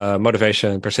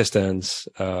motivation, persistence.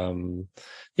 And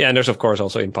there's of course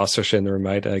also imposter syndrome,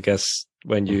 right? I guess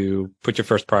when you put your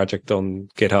first project on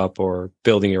GitHub or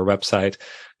building your website,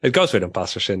 it goes with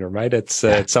imposter syndrome, right? It's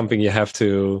something you have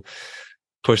to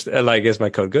push. Like, is my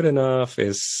code good enough?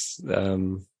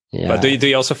 But do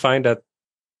you also find that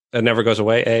it never goes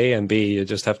away? A, and B, you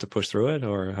just have to push through it,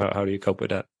 or how do you cope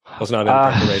with that? I was not in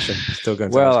preparation. Still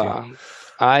going to ask you.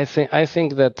 I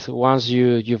think that once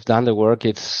you've done the work,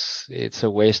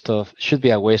 should be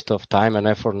a waste of time and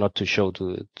effort not to show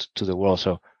to the world.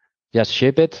 So just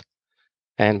ship it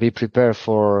and be prepared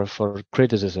for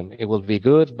criticism. It will be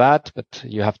good, bad, but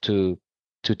you have to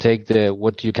take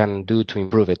what you can do to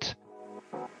improve it.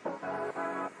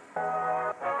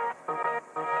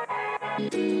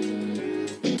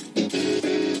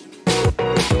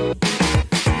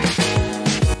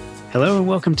 Hello and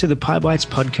welcome to the PyBites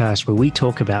podcast, where we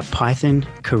talk about Python,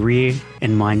 career,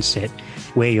 and mindset.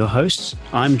 We're your hosts.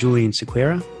 I'm Julian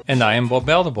Sequeira. And I am Bob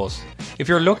Belderbos. If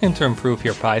you're looking to improve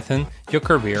your Python, your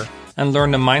career, and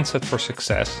learn the mindset for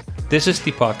success, this is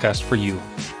the podcast for you.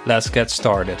 Let's get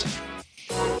started.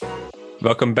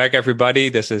 Welcome back, everybody.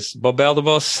 This is Bob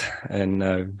Belderbos, and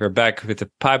we're back with the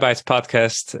PyBites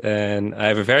podcast. And I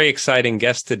have a very exciting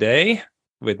guest today.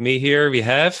 With me here, we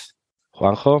have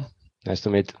Juanjo. Nice to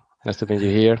meet you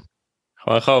here.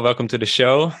 Juanjo, welcome to the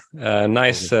show.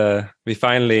 Nice. We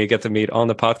finally get to meet on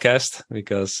the podcast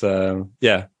because,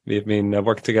 we've been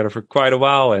working together for quite a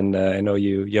while, and I know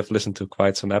you have listened to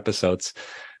quite some episodes.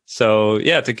 So,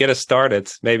 to get us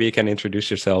started, maybe you can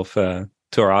introduce yourself to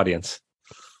our audience.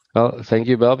 Well, thank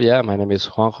you, Bob. Yeah, my name is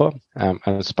Juanjo.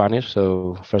 I'm Spanish,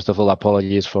 so first of all,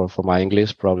 apologies for my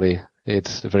English. Probably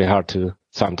it's very hard to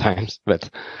sometimes, but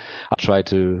I'll try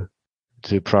to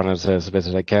pronounce as best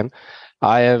as I can.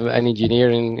 I am an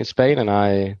engineer in Spain, and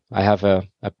I have a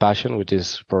passion, which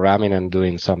is programming and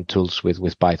doing some tools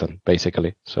with Python,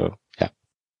 basically. So, I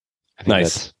think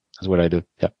nice. That's what I do.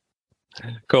 Yeah.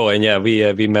 Cool. And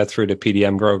we met through the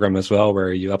PDM program as well,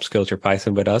 where you upskilled your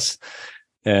Python with us.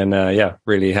 And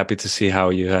really happy to see how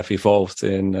you have evolved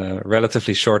in a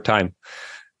relatively short time.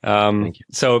 Thank you.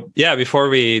 So, before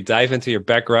we dive into your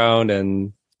background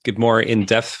and get more in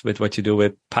depth with what you do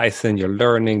with Python, your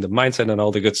learning, the mindset, and all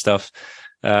the good stuff.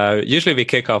 Usually we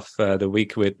kick off the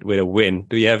week with a win.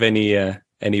 Do you have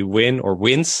any win or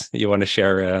wins you want to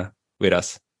share with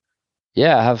us?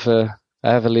 Yeah, I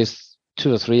have at least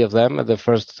 2 or 3 of them. The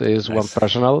first is nice. One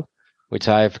personal, which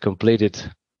I've completed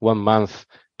 1 month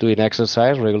doing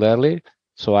exercise regularly.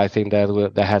 So I think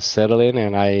that has settled in,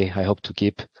 and I hope to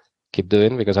keep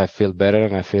doing, because I feel better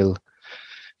and I feel.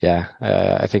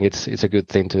 I think it's a good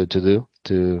thing to do,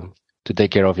 to take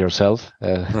care of yourself,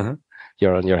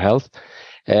 your health.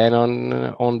 And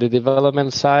on the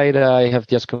development side, I have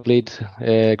just completed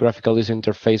a graphical user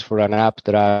interface for an app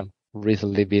that I've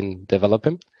recently been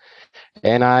developing.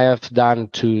 And I have done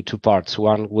two parts.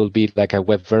 One will be like a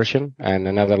web version, and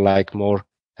another like more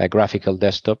a graphical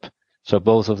desktop. So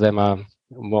both of them are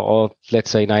more,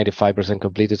 let's say 95%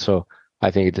 completed. So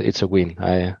I think it's a win.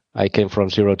 I came from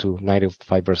 0 to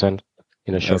 95%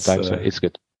 in a short time, so it's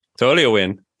good. Totally a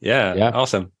win. Yeah.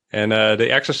 Awesome. And the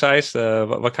exercise,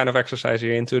 what kind of exercise are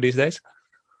you into these days?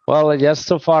 Well, just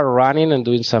so far running and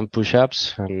doing some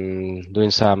push-ups and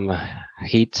doing some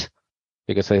HIIT,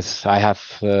 because I have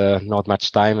not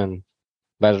much time.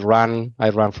 But I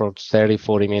run for 30,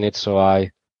 40 minutes, so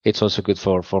it's also good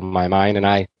for my mind, and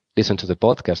I listen to the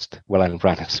podcast while I'm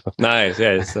running. So. Nice.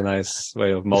 Yeah, it's a nice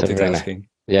way of multitasking.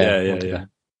 Yeah.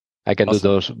 I can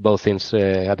do both things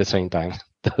at the same time.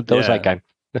 Those I can.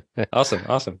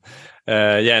 Awesome.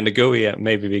 And the GUI,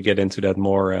 maybe we get into that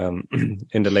more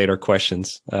in the later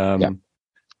questions. Putting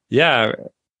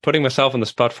myself on the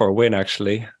spot for a win,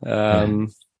 actually.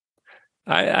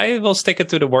 I will stick it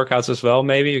to the workouts as well,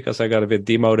 maybe, because I got a bit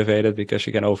demotivated because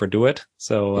you can overdo it.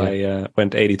 So I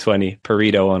went 80-20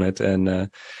 Pareto on it,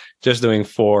 and just doing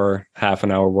 4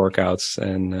 half-an-hour workouts,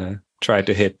 and tried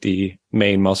to hit the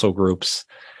main muscle groups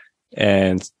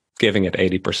and giving it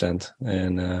 80%.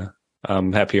 And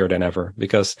I'm happier than ever,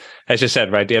 because, as you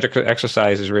said, right, the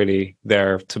exercise is really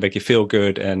there to make you feel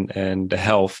good and the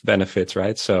health benefits,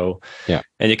 right? So,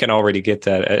 and you can already get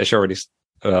that, as you already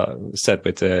said,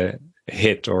 with the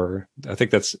HIIT, or I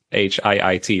think that's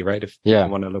HIIT, right? If you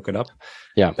want to look it up.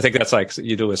 Yeah. I think that's like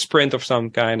you do a sprint of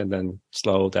some kind and then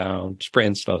slow down,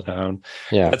 sprint, slow down.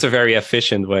 Yeah. That's a very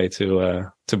efficient way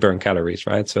to burn calories,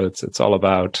 right? So it's all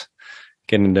about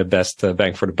getting the best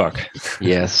bang for the buck.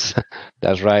 Yes,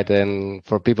 that's right. And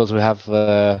for people who have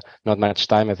not much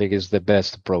time, I think it's the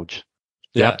best approach.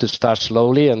 You have to start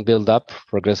slowly and build up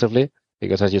progressively,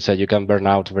 because, as you said, you can burn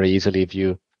out very easily if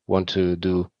you want to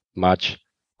do much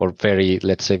or very,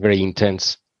 let's say, very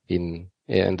intense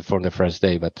for the first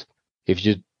day. But if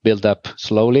you build up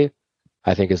slowly,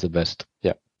 I think it's the best.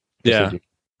 Yeah. Yeah,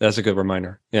 that's a good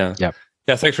reminder. Yeah. Yeah.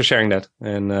 Yeah, thanks for sharing that.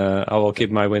 And I will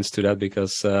keep my wins to that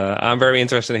because I'm very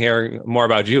interested in hearing more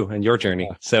about you and your journey.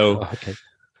 So,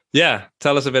 yeah,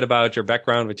 tell us a bit about your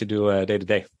background, what you do day to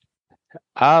day.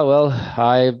 Well,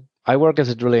 I work as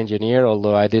a drill engineer,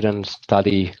 although I didn't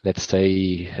study, let's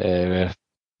say,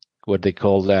 what they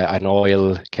call an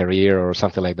oil career or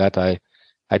something like that.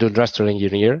 I do industrial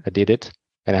engineer. I did it,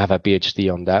 and I have a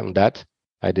PhD on that.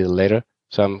 I did it later.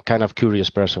 So I'm kind of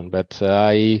curious person, but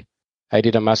I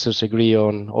did a master's degree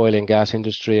on oil and gas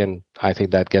industry, and I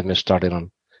think that got me started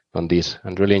on this.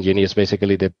 And drill engineer is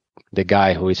basically the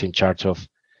guy who is in charge of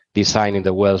designing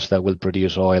the wells that will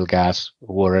produce oil, gas,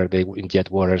 water. They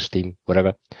inject water, steam,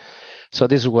 whatever. So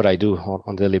this is what I do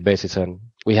on a daily basis, and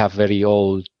we have very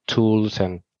old tools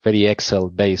and very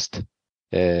Excel-based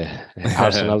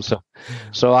arsenal.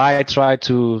 So I try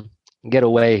to get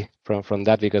away from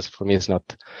that because for me it's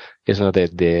not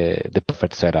the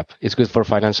perfect setup. It's good for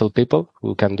financial people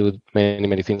who can do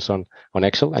many things on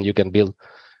Excel, and you can build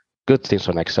good things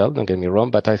on Excel. Don't get me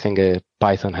wrong, but I think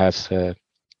Python has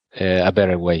a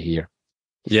better way here.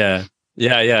 Yeah.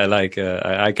 Like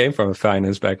I came from a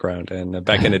finance background, and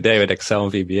back in the day with Excel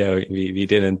and VBA, we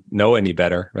didn't know any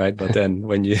better, right? But then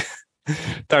when you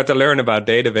start to learn about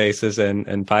databases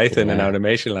and Python and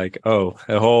automation, like, oh,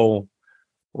 a whole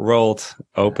world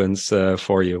opens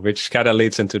for you, which kind of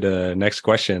leads into the next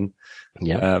question.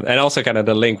 Yeah. And also kind of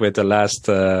the link with the last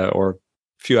or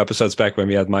few episodes back when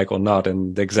we had Michael Knott,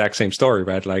 and the exact same story,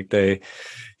 right? Like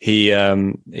he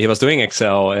was doing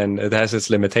Excel and it has its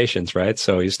limitations, right?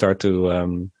 So you start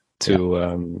to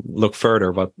look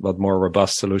further what more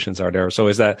robust solutions are there. So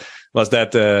was that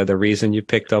the reason you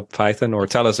picked up Python, or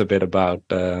tell us a bit about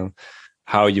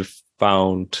how you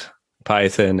found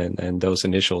Python and those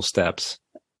initial steps?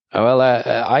 Well,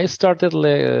 I started,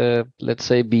 let's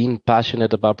say, being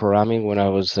passionate about programming when I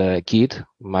was a kid.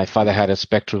 My father had a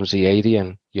Spectrum Z80,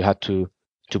 and you had to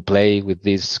play with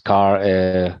these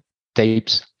car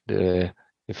tapes, the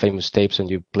famous tapes, and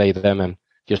you play them and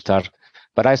you start.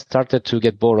 But I started to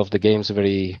get bored of the games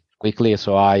very quickly,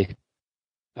 so I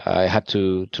had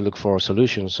to look for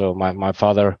solutions. So my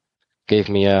father gave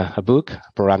me a book, a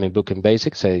programming book in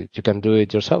BASIC, say you can do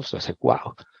it yourself. So I said,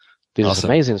 wow. This is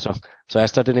amazing. So I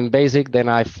started in BASIC. Then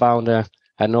I found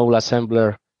an old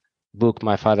assembler book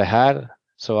my father had.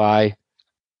 So I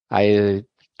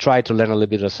tried to learn a little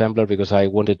bit of assembler because I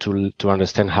wanted to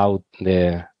understand how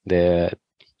the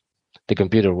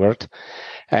computer worked.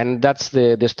 And that's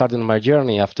the start of my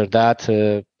journey. After that,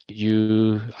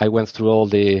 I went through all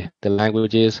the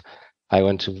languages. I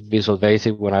went to Visual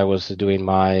Basic when I was doing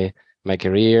my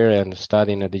career and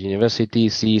studying at the university,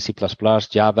 C, C++,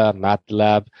 Java,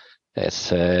 MATLAB,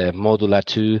 Modula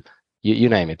 2, you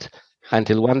name it.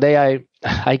 Until one day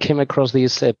I came across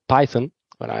this Python,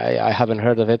 when I haven't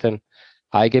heard of it, and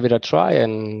I gave it a try.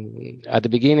 And at the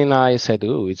beginning I said,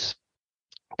 oh, it's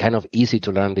kind of easy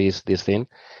to learn this thing,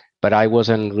 but I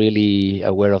wasn't really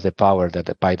aware of the power that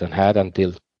the Python had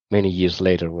until many years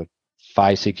later.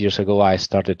 5-6 years ago, I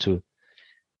started to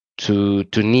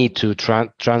need to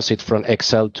transit from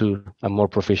Excel to a more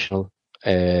professional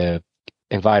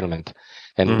environment.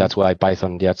 And that's why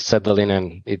Python settled in,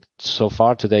 and it so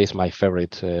far today is my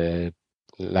favorite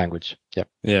language.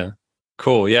 Yeah.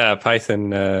 Cool. Yeah.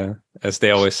 Python, as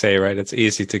they always say, right? It's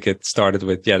easy to get started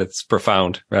with. Yeah. It's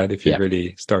profound, right? If you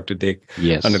really start to dig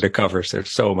under the covers, there's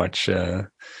so much,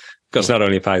 because not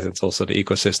only Python, it's also the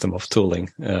ecosystem of tooling,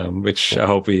 which I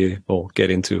hope we will get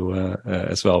into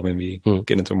as well when we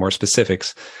get into more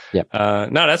specifics. No,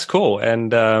 that's cool.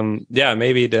 And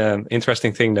maybe the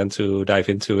interesting thing then to dive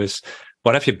into is,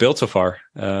 what have you built so far?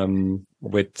 So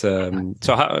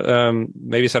how,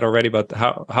 maybe you said already, but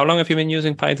how long have you been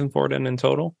using Python for then in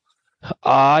total?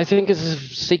 I think it's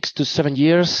 6 to 7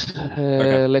 years.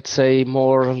 Let's say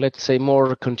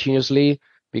more continuously,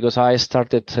 because I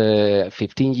started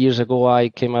 15 years ago. I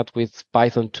came out with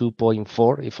Python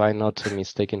 2.4, if I'm not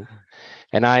mistaken.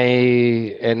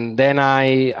 And then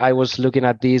I was looking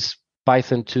at this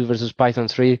Python 2 versus Python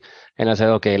 3, and I said,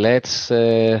 okay, let's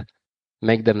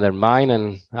make them their mine.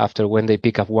 And after when they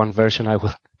pick up one version, I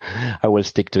will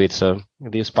stick to it. So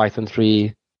this Python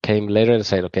 3 came later and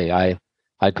said, okay,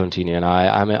 I continue. And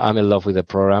I'm in love with the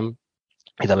program,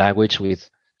 with the language, with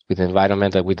the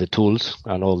environment, and with the tools,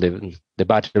 and all the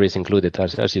batteries included,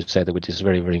 as you said, which is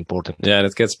very, very important. Yeah, and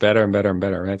it gets better and better and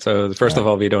better, right? So first of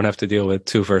all, we don't have to deal with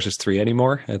 2 versus 3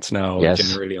 anymore. It's now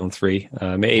generally on 3.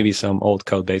 Maybe some old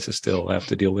code bases still have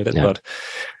to deal with it, but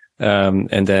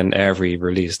And then every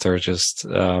release, there are just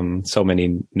so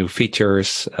many new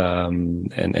features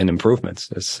and improvements.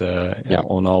 It's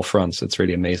on all fronts. It's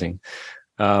really amazing.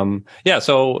 So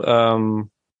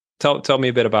tell me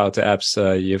a bit about the apps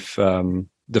you've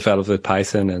developed with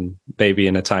Python, and maybe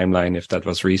in a timeline if that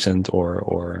was recent or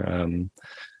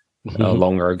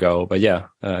longer ago. But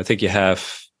I think you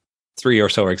have 3 or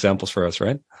so examples for us,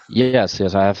 right? Yes,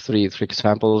 I have three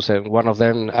examples, and one of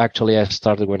them actually I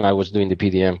started when I was doing the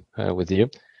PDM with you.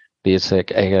 It's a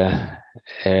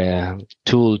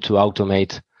tool to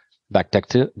automate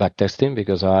backtesting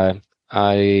because I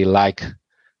like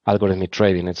algorithmic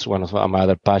trading. It's one of my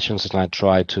other passions, and I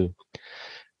try to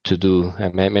do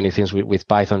many things with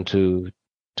Python to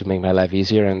make my life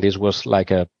easier. And this was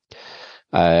like a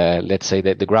let's say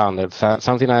the ground,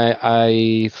 something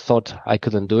I thought I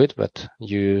couldn't do it, but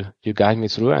you guide me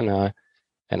through, and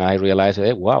I realized,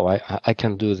 hey, wow, I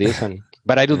can do this.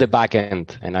 But I do the back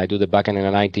end, and I do the back end in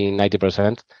a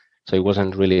 90%, so it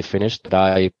wasn't really finished.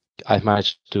 But I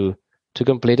managed to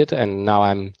complete it, and now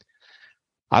I'm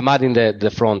adding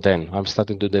the front end. I'm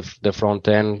starting to do the front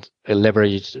end,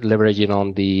 leveraging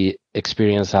on the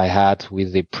experience I had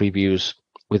with the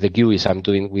GUIs I'm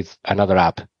doing with another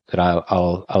app that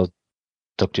I'll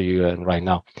talk to you right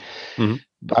now. Mm-hmm.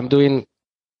 I'm doing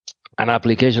an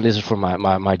application. This is for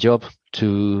my job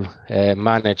to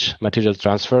manage material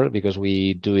transfer, because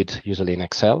we do it usually in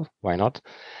Excel. Why not?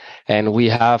 And we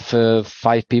have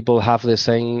 5 people have the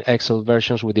same Excel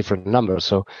versions with different numbers.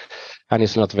 So, and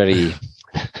it's not very,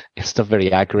 it's not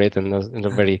very accurate, and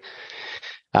not very.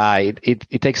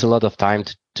 It takes a lot of time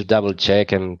to double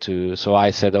check So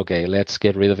I said, okay, let's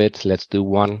get rid of it. Let's do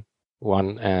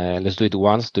let's do it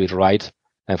once, do it right,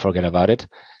 and forget about it.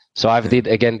 So I've did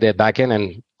again the backend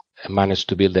and managed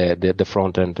to build the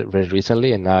front end very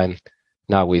recently, and I'm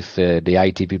now with the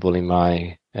IT people in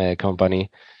my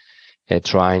company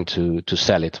trying to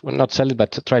sell it. Well, not sell it,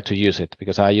 but try to use it,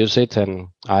 because I use it and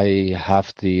I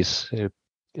have this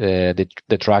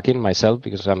the tracking myself,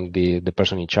 because I'm the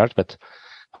person in charge. But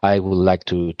I would like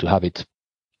to have it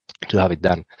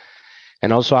done.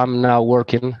 And also, I'm now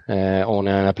working on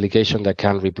an application that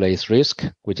can replace Risk,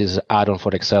 which is an add-on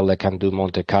for Excel that can do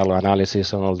Monte Carlo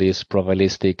analysis on all this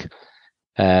probabilistic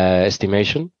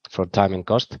estimation for time and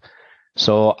cost.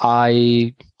 So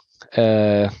I'm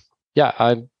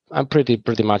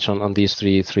pretty much on these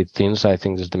three things. I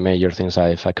think this is the major things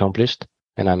I've accomplished,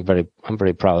 and I'm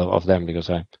very proud of them, because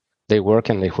they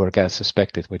work as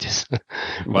expected, which is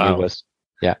wow.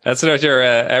 Yeah, that's not your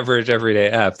average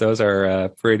everyday app. Those are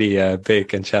pretty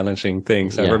big and challenging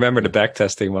things. I remember the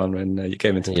backtesting one when you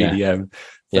came into PDM.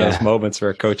 Those moments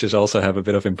where coaches also have a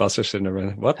bit of imposter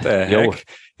syndrome. What the heck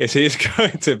is he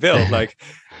going to build? Like,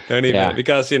 don't even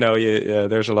because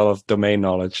there's a lot of domain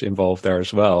knowledge involved there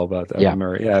as well. But I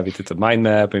remember, we did the mind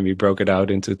map and we broke it out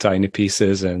into tiny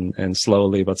pieces, and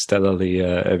slowly but steadily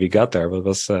we got there. But it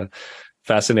was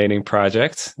fascinating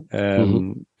project.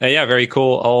 And very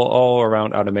cool. All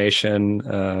around automation,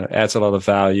 adds a lot of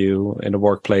value in the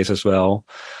workplace as well.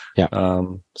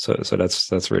 So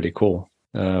that's really cool.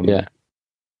 It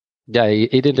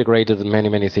integrated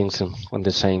many things on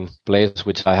the same place,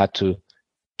 which I had to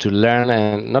learn,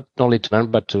 and not only to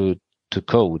learn, but to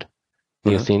code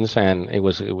new things, and it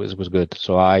was good.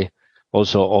 So I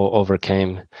also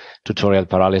overcame tutorial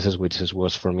paralysis, which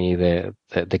was for me the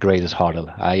greatest hurdle.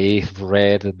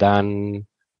 I've done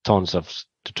tons of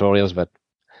tutorials, but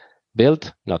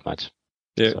built not much.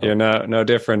 You're no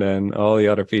different than all the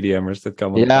other PDMers that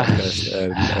come on the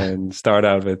podcast and start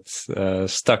out with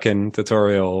stuck in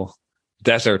tutorial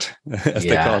desert, as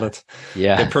they call it.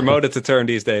 They promoted the term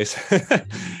these days.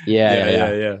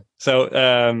 So,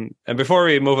 and before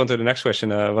we move on to the next question,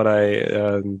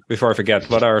 before I forget,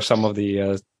 what are some of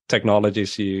the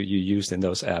technologies you used in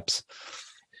those apps?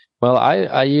 Well,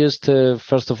 I used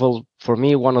first of all, for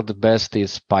me, one of the best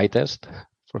is PyTest.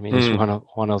 For me, it's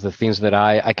one of the things that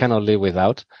I cannot live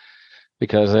without,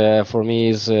 because for me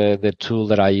is the tool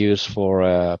that I use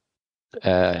for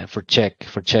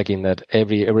checking that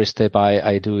every step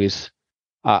I do is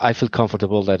I feel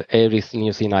comfortable that every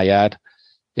new thing I add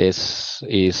is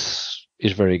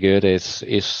very good,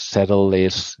 is settled,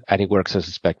 and it works as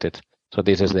expected. So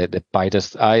this is the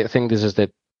PyTest. I think this is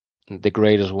the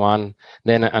greatest one.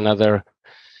 Then another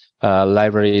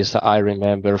libraries I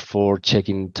remember for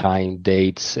checking time,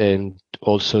 dates, and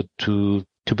also to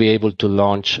be able to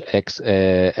launch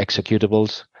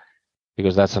executables,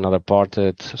 because that's another part.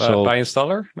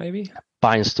 PyInstaller, maybe?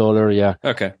 PyInstaller, yeah.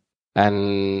 Okay.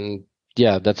 And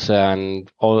that's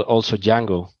also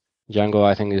Django. Django,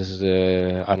 I think, is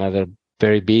another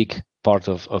very big part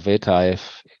of it. I've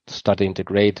started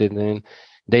integrating in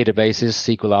databases,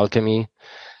 SQL Alchemy.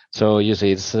 So you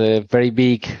see, it's very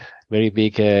big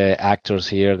actors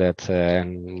here that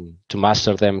to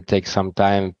master them takes some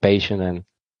time, patience,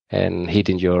 and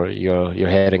hitting your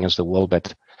head against the wall.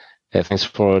 But thanks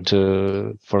for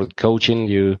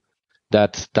coaching,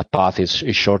 that path is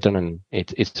shortened and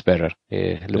it's better.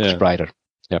 It looks brighter.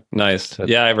 Yeah. Nice. So,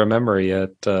 I remember you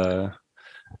had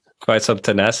quite some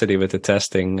tenacity with the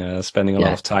testing, spending a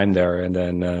lot of time there, and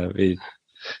then we.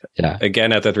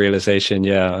 Again, at that realization,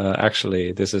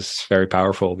 actually, this is very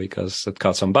powerful because it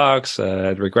caught some bugs,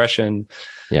 had regression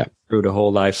through the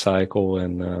whole life cycle.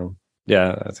 And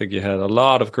I think you had a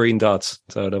lot of green dots.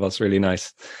 So that was really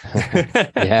nice.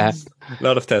 A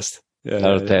lot of tests. A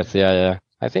lot of tests.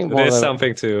 I think there's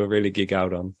something to really geek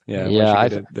out on.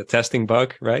 The testing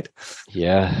bug, right?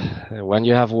 Yeah. When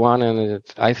you have one, and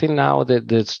I think now that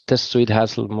the test suite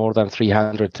has more than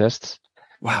 300 tests.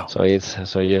 Wow! So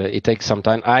it takes some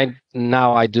time. I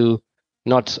don't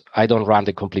run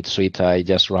the complete suite. I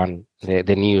just run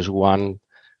the newest one.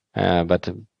 But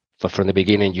from the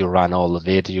beginning, you run all of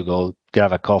it. You go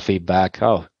grab a coffee, back.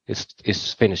 Oh,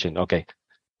 it's finishing. Okay,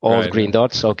 all green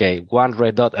dots. Okay, one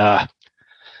red dot.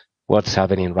 What's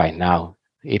happening right now?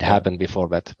 It happened before,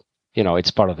 but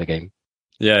it's part of the game.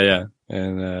 Yeah.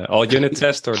 And all unit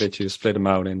tests, or did you split them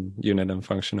out in unit and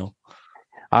functional?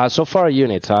 So far,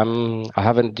 units. I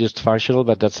haven't used functional,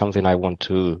 but that's something I want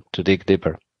to dig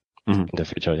deeper in the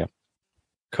future. Yeah.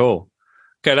 Cool.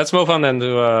 Okay, let's move on then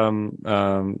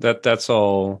to that's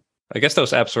all. I guess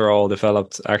those apps were all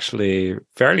developed actually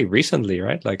fairly recently,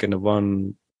 right? Like in the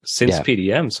one since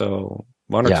PDM, so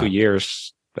 1 or 2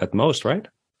 years at most, right?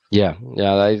 Yeah.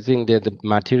 I think that the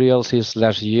materials is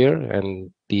last year,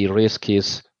 and the risk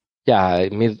is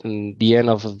the end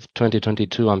of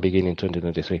 2022 and beginning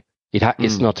 2023.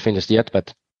 It's not finished yet,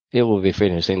 but it will be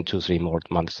finished in 2-3 more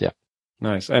months. Yeah.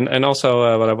 Nice. And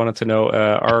also what I wanted to know,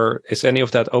 is any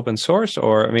of that open source?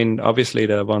 Or, I mean, obviously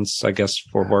the ones, I guess,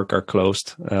 for work are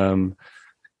closed. But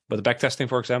the backtesting,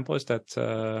 for example, is that...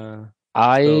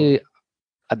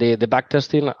 The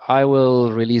backtesting, I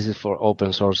will release it for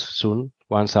open source soon.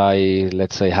 Once I,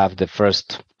 let's say, have the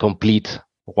first complete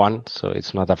one. So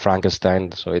it's not a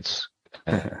Frankenstein. So it's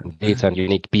a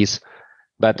unique piece.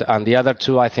 But on the other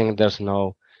two, I think there's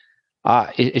no,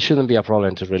 it shouldn't be a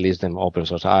problem to release them open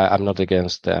source. I'm not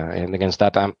against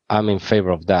that. I'm in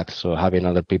favor of that. So having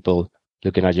other people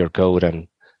looking at your code and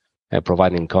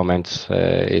providing comments,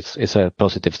 it's a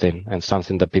positive thing and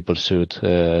something that people should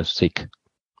seek.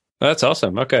 That's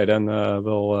awesome. Okay, then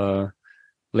we'll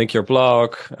link your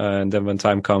blog, and then when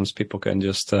time comes, people can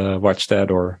just watch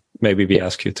that, or maybe we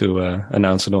ask you to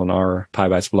announce it on our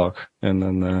PyBites blog, and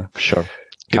then sure.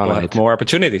 People have more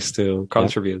opportunities to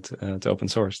contribute to open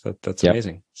source. That's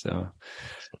amazing. So, all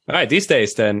right, these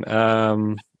days then.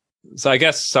 So I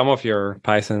guess some of your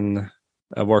Python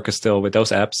work is still with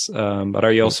those apps, but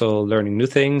are you also learning new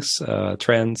things,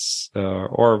 trends,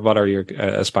 or what are you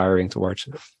aspiring towards?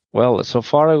 Well, so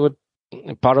far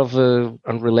part of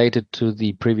unrelated to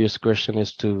the previous question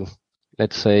is to,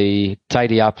 let's say,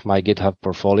 tidy up my GitHub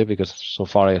portfolio, because so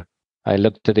far I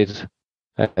looked at it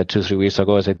 2-3 weeks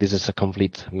ago. I said, this is a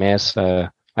complete mess. I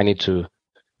need to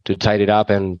tidy it up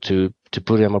and to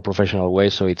put it in a professional way,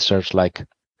 so it serves like,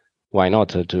 why not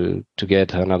to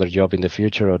get another job in the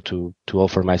future, or to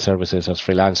offer my services as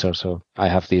freelancer. So I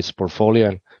have this portfolio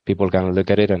and people can look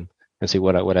at it and see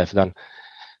what I've done.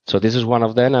 So this is one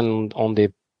of them. And on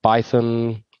the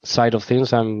Python side of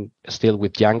things, I'm still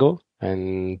with Django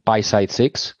and PySide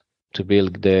 6 to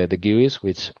build the GUIs,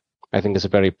 which I think is a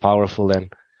very powerful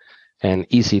and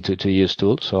easy to use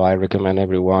tool. So I recommend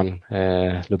everyone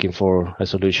looking for a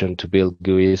solution to build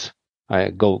GUIs,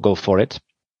 go for it.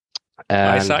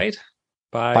 PySide?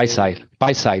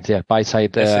 PySide, yeah.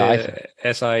 PySide.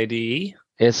 SIDE?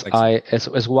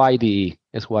 SYDE.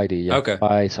 SYDE, yeah. Okay.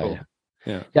 PySide, cool.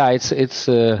 Yeah. Yeah, it's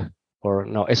or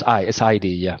no, SID,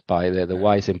 yeah. By the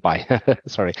Y is in Py.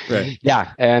 Sorry. Right.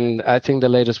 Yeah, and I think the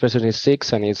latest version is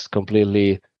 6, and it's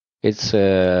compatible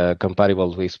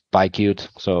with PyQt.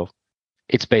 So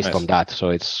it's based on that. So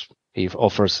it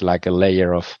offers like a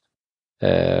layer of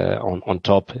on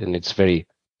top, and it's very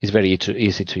easy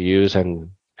to use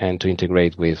and to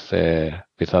integrate with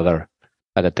other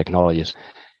technologies.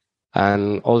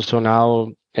 And also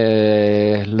now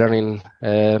learning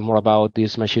more about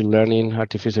this machine learning,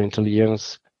 artificial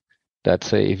intelligence.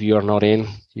 That if you are not in,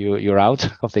 you're out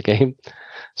of the game.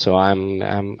 So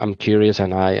I'm curious,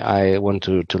 and I want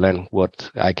to learn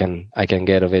what I can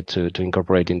get of it to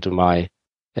incorporate into my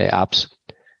apps,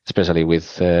 especially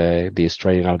with these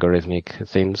trading algorithmic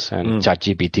things and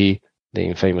ChatGPT, the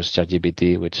infamous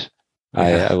ChatGPT, which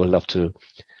I would love to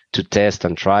to test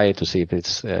and try to see if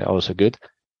it's also good.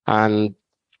 And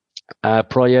a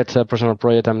personal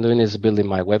project I'm doing is building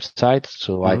my website,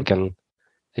 so I can,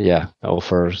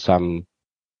 offer some,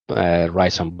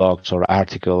 write some blogs or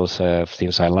articles of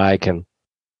things I like, and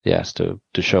yes, to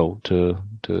show to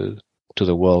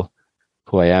the world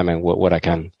who I am and what I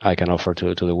can offer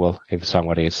to the world if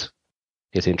somebody is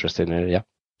interested in it. Yeah.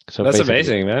 So that's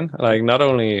amazing, man. Like not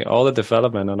only all the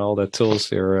development and all the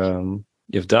tools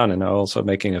you've done and also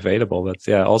making available, but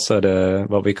also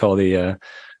what we call the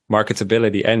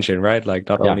marketability engine, right? Like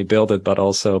not only build it, but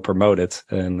also promote it.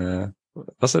 And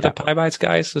was it the PyBites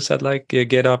guys who said like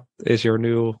GitHub is your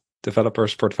new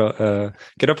developers portfolio?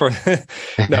 Your portfolio.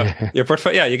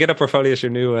 Yeah, your GitHub portfolio is your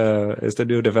new is the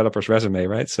new developer's resume,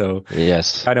 right? So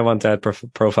yes, I don't want that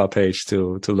profile page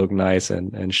to look nice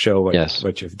and show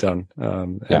what you've done.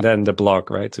 And then the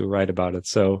blog, right, to write about it.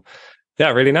 So yeah,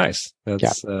 really nice.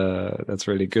 That's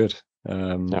really good.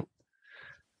 Thank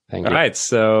you. All right.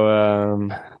 So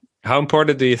how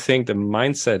important do you think the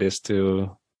mindset is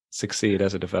to succeed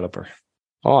as a developer?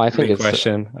 Oh, I think it's a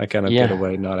question. I cannot get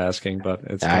away not asking, but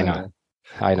it's I know.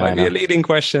 Might be a leading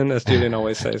question, as Julian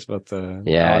always says, but I'll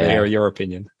hear your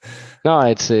opinion. No,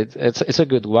 it's a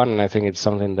good one, and I think it's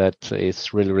something that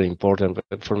is really, really important.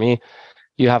 But for me,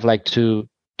 you have like two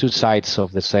sides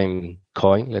of the same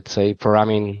coin. Let's say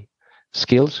programming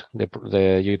skills.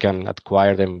 You can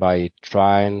acquire them by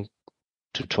trying,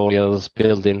 tutorials,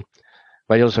 building,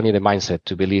 but you also need a mindset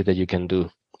to believe that you can do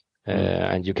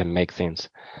and you can make things.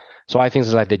 So I think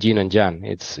it's like the yin and yang.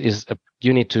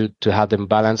 You need to have them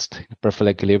balanced, perfect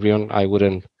equilibrium. I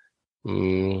wouldn't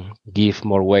give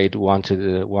more weight one to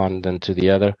the one than to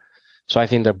the other. So I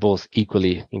think they're both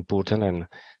equally important. And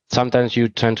sometimes you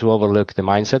tend to overlook the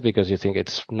mindset because you think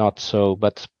it's not so.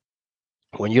 But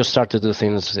when you start to do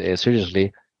things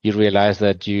seriously, you realize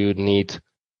that you need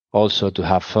also to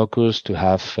have focus, to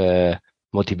have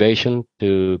motivation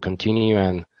to continue,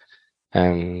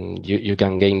 and you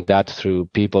can gain that through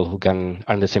people who can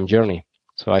on the same journey.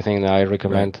 So I think I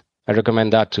recommend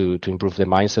that to improve the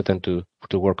mindset and to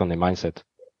work on the mindset.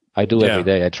 I do every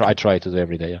day. I try to do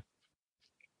every day.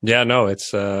 Yeah, no,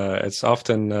 it's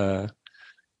often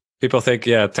people think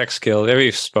tech skill.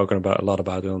 We've spoken a lot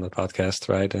about it on the podcast,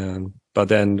 right? But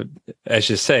then, as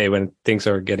you say, when things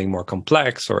are getting more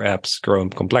complex or apps grow in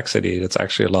complexity, that's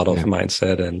actually a lot of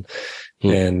mindset and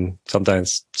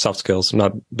sometimes soft skills. I'm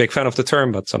not a big fan of the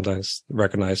term, but sometimes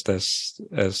recognized as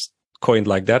coined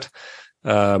like that.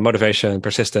 Motivation,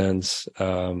 persistence.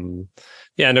 And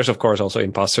there's of course also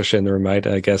imposter syndrome, right?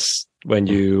 I guess when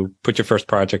you put your first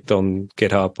project on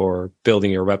GitHub or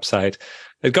building your website,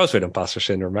 it goes with imposter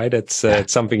syndrome, right? It's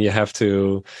something you have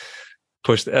to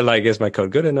push. Like, is my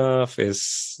code good enough?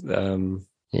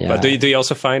 But do you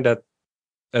also find that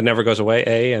it never goes away?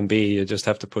 A and B, you just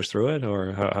have to push through it,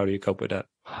 or how do you cope with that?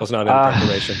 I was not in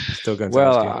preparation. Still going to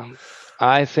ask you.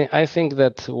 I think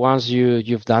that once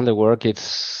you've done the work,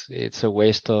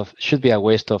 should be a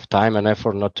waste of time and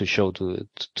effort not to show to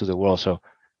the world. So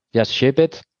just ship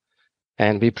it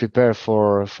and be prepared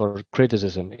for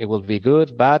criticism. It will be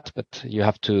good, bad, but you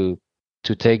have to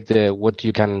take what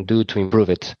you can do to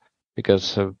improve it,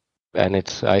 because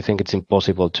I think it's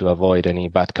impossible to avoid any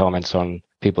bad comments on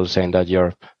people saying that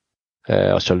your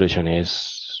solution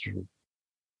is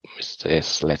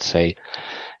let's say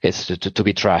it's to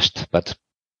be trashed. But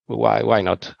why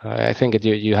not? I think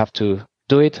you have to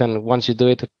do it, and once you do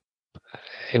it,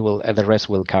 the rest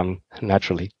will come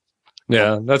naturally.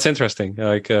 Yeah, that's interesting.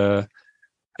 Like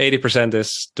 80%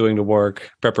 is doing the work,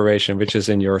 preparation, which is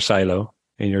in your silo,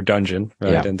 in your dungeon,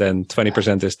 right? Yeah. And then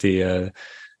 20% is the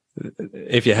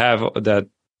if you have that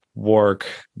work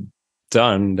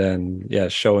done, then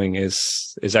showing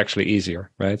is actually easier,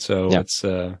 right? So it's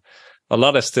a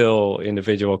lot is still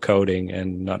individual coding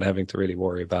and not having to really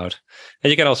worry about. And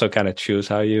you can also kind of choose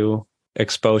how you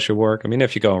expose your work. I mean,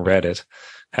 if you go on Reddit,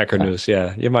 Hacker News,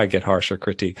 you might get harsher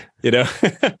critique,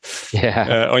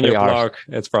 on your blog,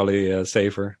 it's probably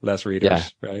safer, less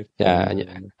readers, right? Yeah,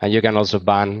 and you can also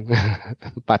ban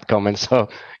bad comments, so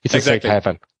it's exactly a safe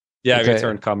haven. Yeah, we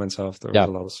turn comments off. There's a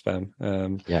lot of spam.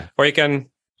 Or you can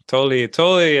totally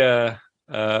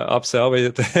upsell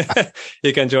with it.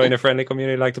 You can join a friendly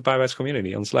community like the PyBites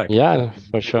community on Slack. Yeah,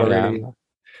 for sure. Really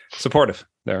supportive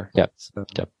there. Yeah,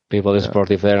 people are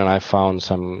supportive there, and I found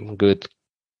some good,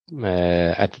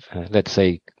 let's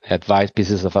say,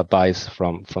 pieces of advice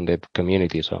from the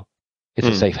community. So it's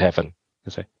a safe haven,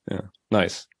 to say. Yeah,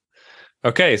 nice.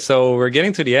 Okay, so we're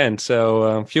getting to the end. So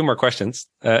a few more questions.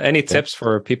 Any tips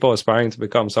for people aspiring to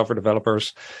become software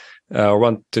developers or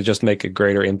want to just make a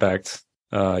greater impact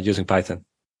using Python?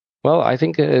 Well, I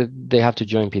think they have to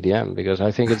join PDM because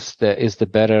I think it's the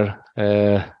better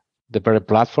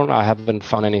platform. I haven't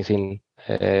found anything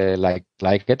like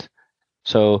it.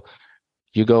 So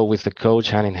you go with the coach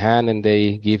hand in hand, and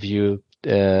they give you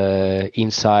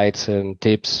insights and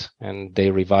tips, and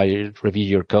they review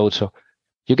your code. So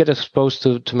you get exposed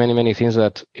to many things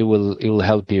that it will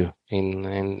help you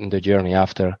in the journey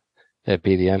after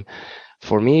PDM.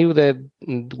 For me,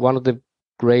 one of the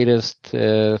greatest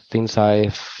things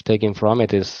I've taken from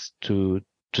it is to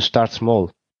start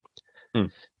small.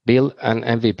 Build an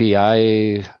MVP.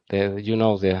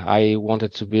 I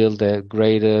wanted to build the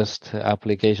greatest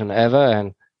application ever,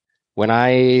 and when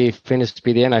I finished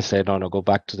PDM, I said, no, go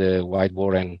back to the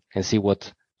whiteboard and see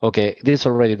what. Okay, this is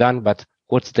already done, but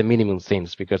what's the minimum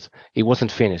things? Because it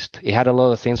wasn't finished. It had a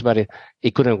lot of things, but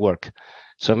it couldn't work.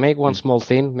 So make one small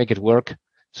thing, make it work,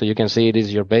 so you can see it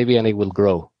is your baby and it will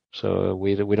grow. So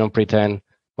we don't pretend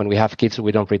when we have kids,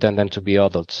 we don't pretend them to be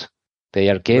adults. They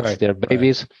are kids, right, they're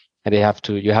babies, right. And you have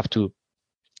to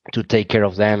take care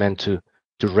of them and to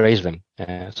raise them.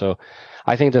 So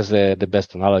I think that's the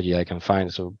best analogy I can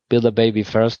find. So build a baby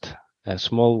first, a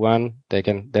small one. That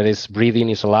is breathing,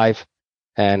 is alive,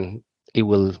 and it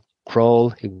will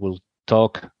crawl, it will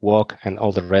talk, walk, and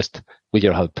all the rest with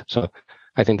your help. So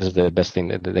I think that's the best thing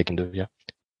that they can do. Yeah.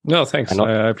 No, thanks.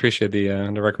 I appreciate the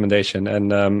recommendation,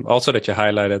 and also that you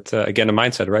highlighted again the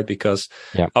mindset, right? Because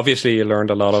obviously you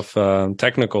learned a lot of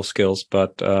technical skills,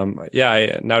 but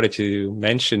now that you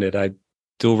mentioned it, I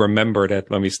do remember that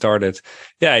when we started,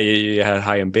 you had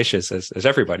high ambitions as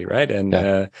everybody, right?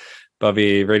 And but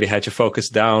we really had you focus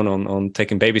down on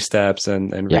taking baby steps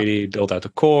and really build out the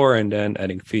core and then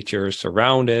adding features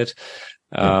around it.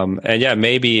 And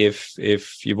maybe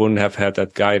if you wouldn't have had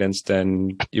that guidance,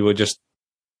 then you would just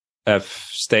have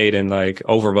stayed in like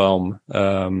overwhelm.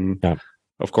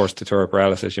 Of course, tutorial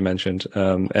paralysis you mentioned,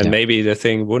 maybe the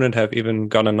thing wouldn't have even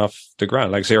gotten off the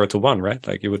ground, like 0 to 1, right?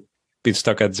 Like you would be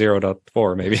stuck at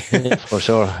 0.4 maybe. For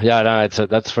sure.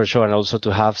 That's for sure. And also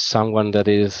to have someone that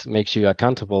makes you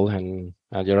accountable and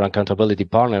your accountability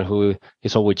partner who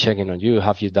is always checking on you.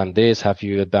 Have you done this? Have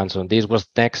you advanced on this? What's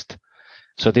next?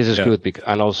 So this is good.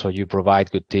 And also you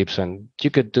provide good tips, and you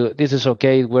could do, this is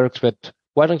okay, it works, but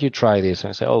why don't you try this? And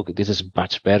I say, oh, this is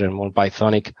much better, more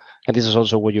Pythonic. And this is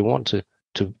also what you want to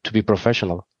be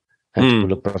professional and to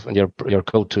look your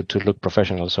code to look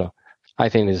professional. So I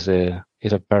think it's a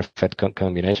perfect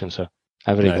combination. So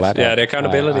I'm really glad. Yeah, the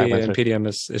accountability in PDM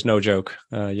is no joke.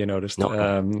 You noticed. No.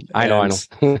 I know.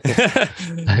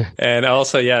 And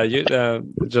also,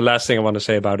 the last thing I want to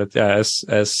say about it, as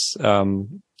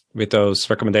with those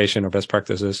recommendation or best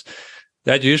practices,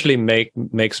 that usually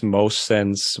makes most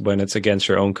sense when it's against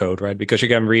your own code, right? Because you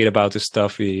can read about this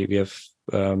stuff. We have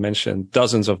mentioned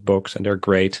dozens of books, and they're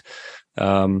great.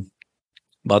 But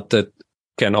that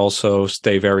can also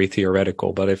stay very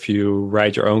theoretical. But if you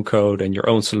write your own code and your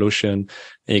own solution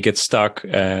and you get stuck,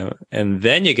 and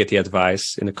then you get the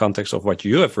advice in the context of what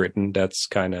you have written, that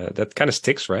kind of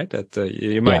sticks, right? That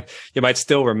you might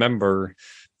still remember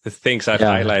the things I've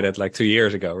highlighted like 2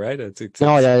 years ago, right?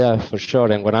 For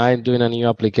sure. And when I'm doing a new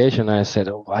application, I said,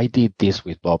 oh, I did this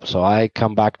with Bob. So I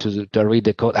come back to read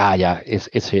the code.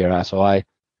 It's here. I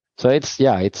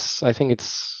think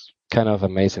it's kind of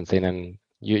amazing thing. And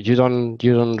you don't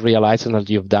realize until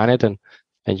you've done it, and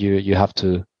you have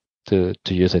to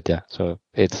use it. Yeah. So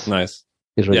it's nice.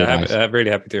 It's really nice. I'm really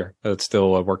happy to hear it's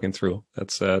still working through.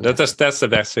 That's the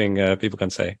best thing people can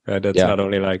say, right? That's not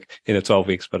only like in the 12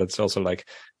 weeks, but it's also like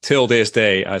till this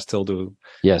day, I still do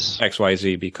X, Y,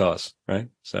 Z because, right?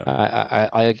 So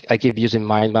I keep using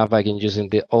mind map. I can using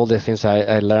all the things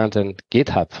I learned in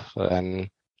GitHub and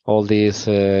all these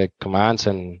commands.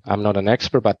 And I'm not an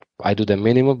expert, but I do the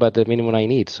minimum I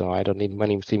need. So I don't need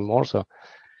anything more. So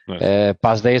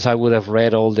past days, I would have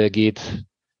read all the GitHub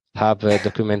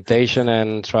documentation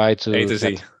and try to A to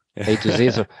Z. A to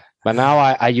Z. So, but now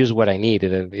I use what I need.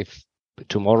 If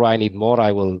tomorrow I need more,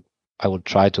 I will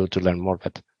try to learn more.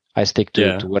 But I stick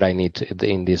to what I need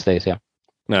in these days. Yeah.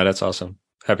 No, that's awesome.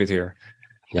 Happy to hear.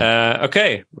 Yeah.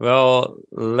 Okay. Well,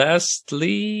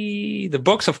 lastly, the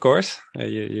books, of course.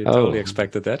 You totally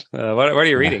expected that. What are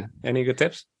you reading? Any good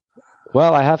tips?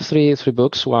 Well, I have three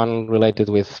books. One related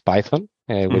with Python,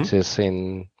 which is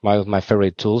in my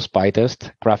favorite tools,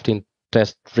 PyTest, crafting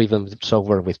test-driven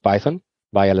software with Python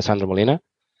by Alessandro Molina.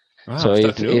 Wow, so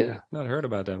not heard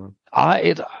about that one.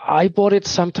 I bought it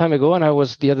some time ago, and I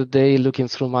was the other day looking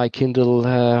through my Kindle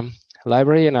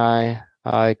library, and I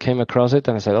came across it,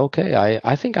 and I said, okay,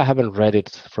 I think I haven't read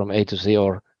it from A to Z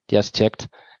or just checked.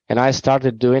 And I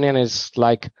started doing it, and it's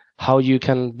like how you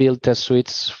can build test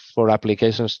suites for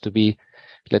applications to be,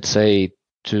 let's say,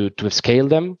 to scale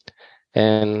them,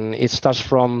 and it starts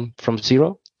from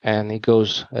zero, and it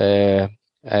goes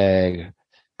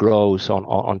grows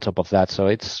on top of that. So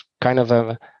it's kind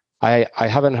of I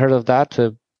haven't heard of that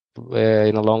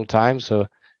in a long time. So,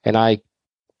 and I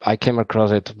came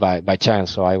across it by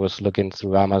chance. So I was looking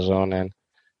through Amazon and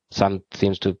some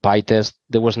things to PyTest.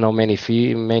 There was no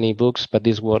many books, but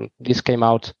this came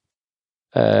out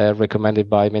recommended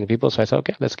by many people. So I said,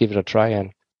 okay, let's give it a try,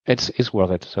 and it's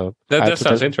worth it. So that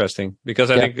sounds interesting, because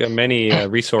I think many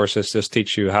resources just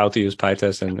teach you how to use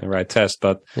PyTest and write tests,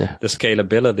 but the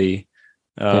scalability,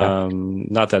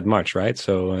 not that much, right?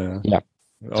 So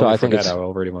so I think I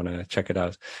already want to check it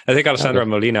out. I think Alessandra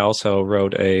Molina also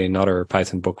wrote another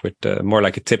Python book with more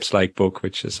like a tips-like book,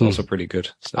 which is also pretty good.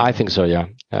 So, I think so, yeah.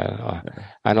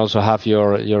 And also have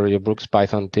your books,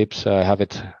 Python tips. I have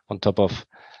it on top of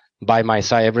by my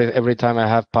side. Every time I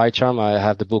have PyCharm, I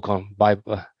have the book on by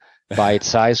its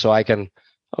side, so I can.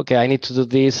 Okay, I need to do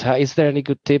this. Is there any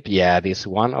good tip? Yeah, this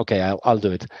one. Okay, I'll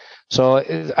do it. So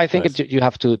I think you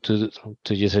have to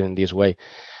use it in this way.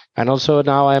 And also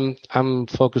now I'm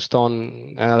focused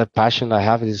on another passion I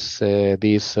have is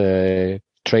this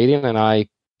trading, and I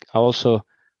also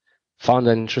found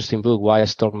an interesting book, Why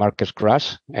Stock Markets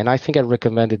Crash, and I think I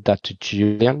recommended that to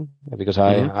Julian because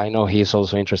I know he's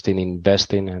also interested in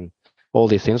investing and all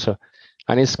these things. So,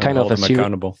 and it's kind of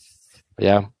accountable.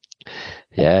 Yeah.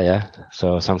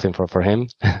 So something for him,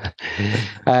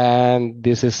 and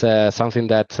this is something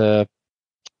that.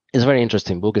 It's a very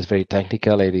interesting book. It's very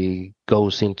technical. It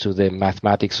goes into the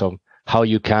mathematics of how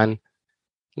you can,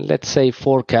 let's say,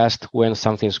 forecast when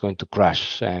something is going to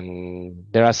crash. And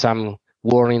there are some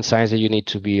warning signs that you need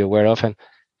to be aware of.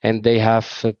 And they have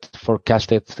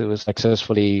forecasted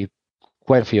successfully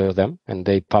quite a few of them, and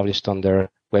they published on their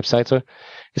website. So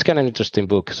it's kind of an interesting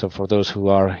book. So for those who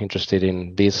are interested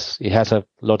in this, it has a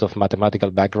lot of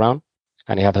mathematical background,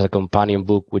 and it has a companion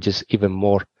book, which is even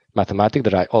more mathematic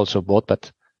that I also bought,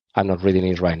 but I'm not reading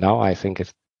it right now. I think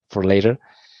it's for later.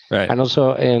 Right. And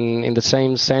also in the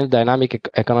same sense, dynamic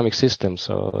economic system.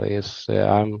 So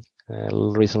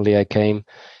recently I came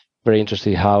very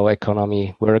interested in how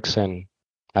economy works, and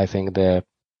I think the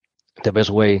best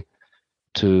way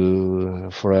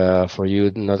for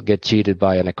you not get cheated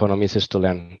by an economist is to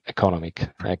learn economy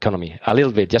a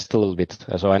little bit, just a little bit.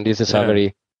 So, and this is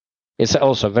it's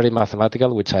also very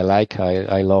mathematical, which I like.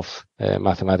 I love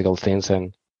mathematical things,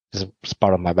 and it's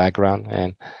part of my background,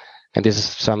 and this is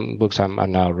some books I'm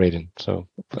now reading. So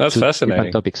that's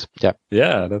fascinating topics.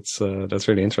 Yeah, that's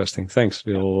really interesting. Thanks.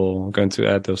 We're going to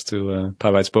add those to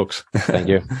PyBytes books. Thank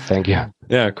you.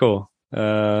 Yeah, cool.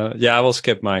 I will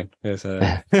skip mine.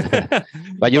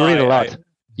 But you read a lot.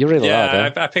 You read a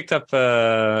lot. I picked up.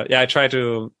 I try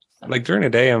to, like, during the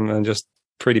day. I'm just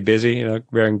pretty busy,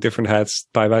 wearing different hats,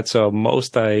 PyBytes. So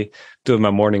most I do in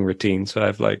my morning routine. So I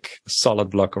have like a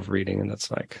solid block of reading, and that's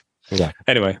like,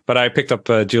 Anyway, but I picked up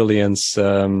Julian's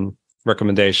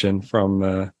recommendation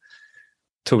from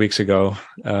 2 weeks ago.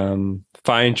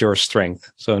 Find Your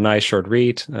Strength. So a nice short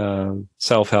read,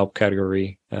 self-help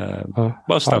category.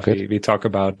 Most stuff we talk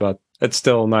about, but it's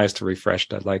still nice to refresh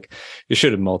that. Like, you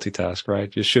shouldn't multitask,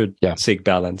 right? You should seek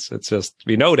balance. It's just,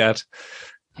 we know that.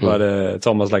 But it's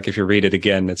almost like if you read it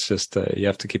again, it's just you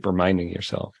have to keep reminding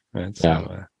yourself, right?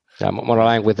 So, more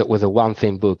aligned with the one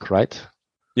thing book, right?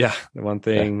 Yeah, the one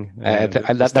thing.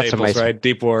 That's amazing, right?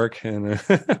 Deep work, and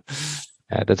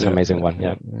that's an amazing one.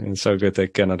 Yeah, and so good they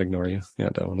cannot ignore you. Yeah,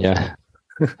 that one. Yeah,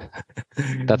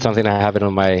 that's something I have it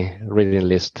on my reading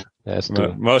list.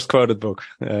 Most quoted book.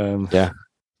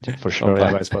 For sure.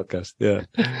 On PyBytes podcast. Yeah,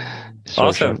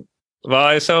 awesome. Well,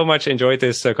 I so much enjoyed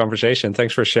this conversation.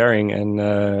 Thanks for sharing. And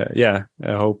I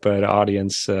hope the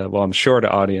audience, I'm sure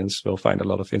the audience will find a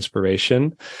lot of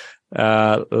inspiration.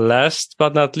 Last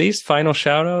but not least, final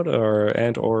shout out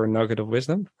or nugget of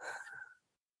wisdom.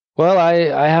 Well,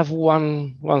 I have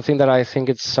one thing that I think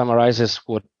it summarizes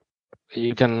what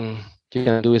you can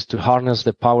do is to harness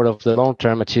the power of the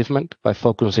long-term achievement by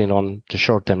focusing on the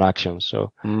short-term actions.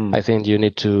 So I think you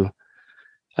need to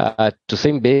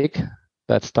think big.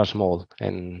 That start small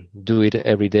and do it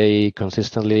every day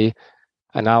consistently.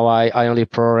 And now I only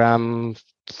program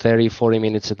 30-40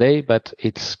 minutes a day, but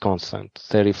it's constant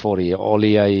 30-40.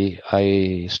 Only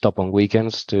I stop on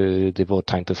weekends to devote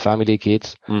time to family,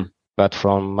 kids. But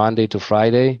from Monday to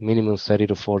Friday, minimum 30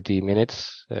 to 40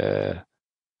 minutes.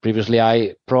 Previously,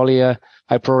 I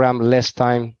program less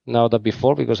time now than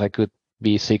before because I could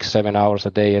be 6-7 hours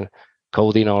a day and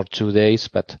coding or 2 days,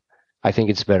 but I think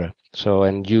it's better. So,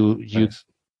 and you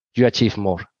achieve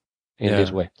more in this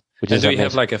way. And do you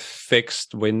have like a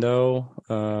fixed window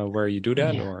where you do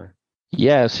that, or?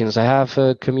 Yeah, since I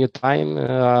have commute time,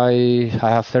 I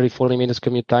have 30-40 minutes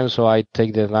commute time, so I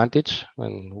take the advantage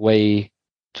and way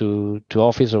to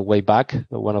office or way back,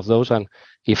 one of those. And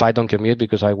if I don't commute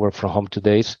because I work from home 2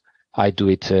 days, I do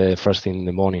it first thing in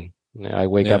the morning. I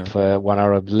wake up 1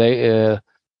 hour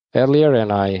earlier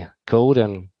and I code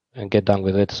and get done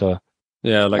with it. So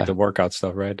the workout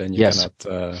stuff, right? And you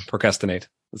cannot procrastinate.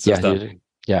 It's just done.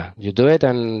 You do it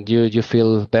and you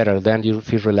feel better. Then you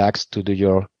feel relaxed to do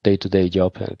your day-to-day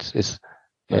job. It's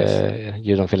nice.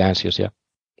 You don't feel anxious. Yeah.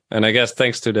 And I guess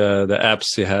thanks to the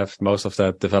apps you have, most of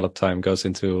that developed time goes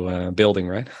into building,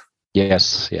 right?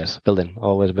 Yes, building,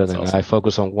 always building. Awesome. I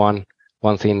focus on one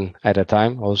thing at a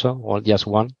time. Also, or just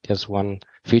one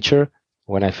feature.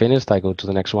 When I finished, I go to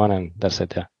the next one, and that's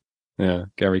it. Yeah,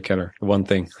 Gary Keller, one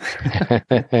thing.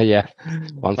 Yeah,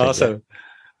 one thing. Awesome. Yeah.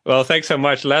 Well, thanks so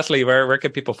much, Leslie. Where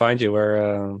can people find you?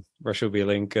 Where should we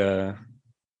link?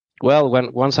 Well,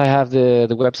 once I have the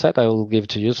website, I will give it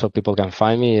to you so people can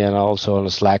find me, and also on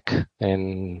Slack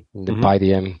and the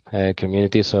PyDM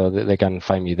community, so they can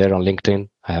find me there on LinkedIn.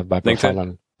 I have my profile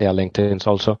on LinkedIn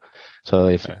also. So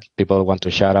if people want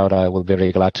to shout out, I will be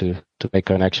very glad to make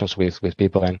connections with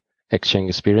people and exchange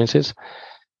experiences.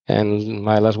 And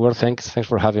my last word, thanks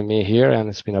for having me here, and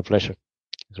it's been a pleasure.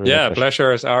 Really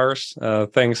pleasure is ours.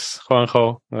 Thanks,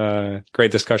 Juanjo.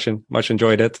 Great discussion. Much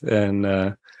enjoyed it, and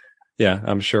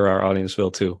I'm sure our audience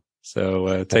will too.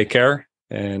 So take care,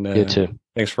 and you too.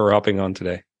 Thanks for hopping on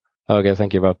today. Okay,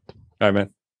 thank you, Bob. All right, man.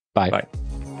 Bye. Bye.